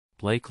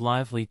Blake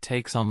Lively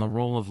takes on the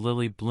role of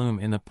Lily Bloom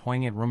in the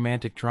poignant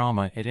romantic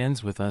drama It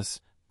Ends With Us,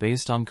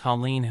 based on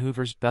Colleen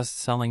Hoover's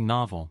best-selling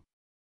novel.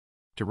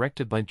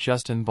 Directed by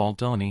Justin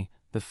Baldoni,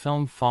 the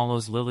film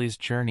follows Lily's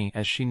journey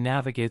as she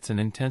navigates an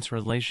intense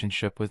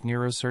relationship with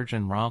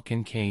neurosurgeon Raul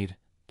Kincaid,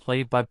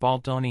 played by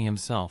Baldoni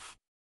himself.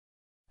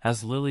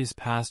 As Lily's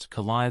past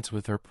collides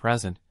with her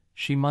present,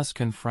 she must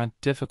confront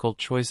difficult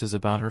choices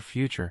about her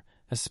future,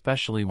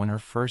 especially when her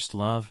first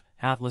love,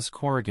 Atlas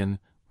Corrigan,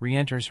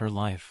 re-enters her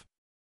life.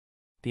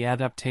 The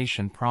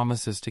adaptation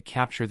promises to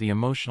capture the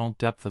emotional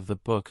depth of the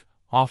book,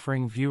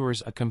 offering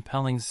viewers a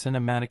compelling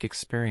cinematic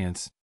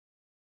experience.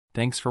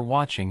 Thanks for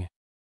watching.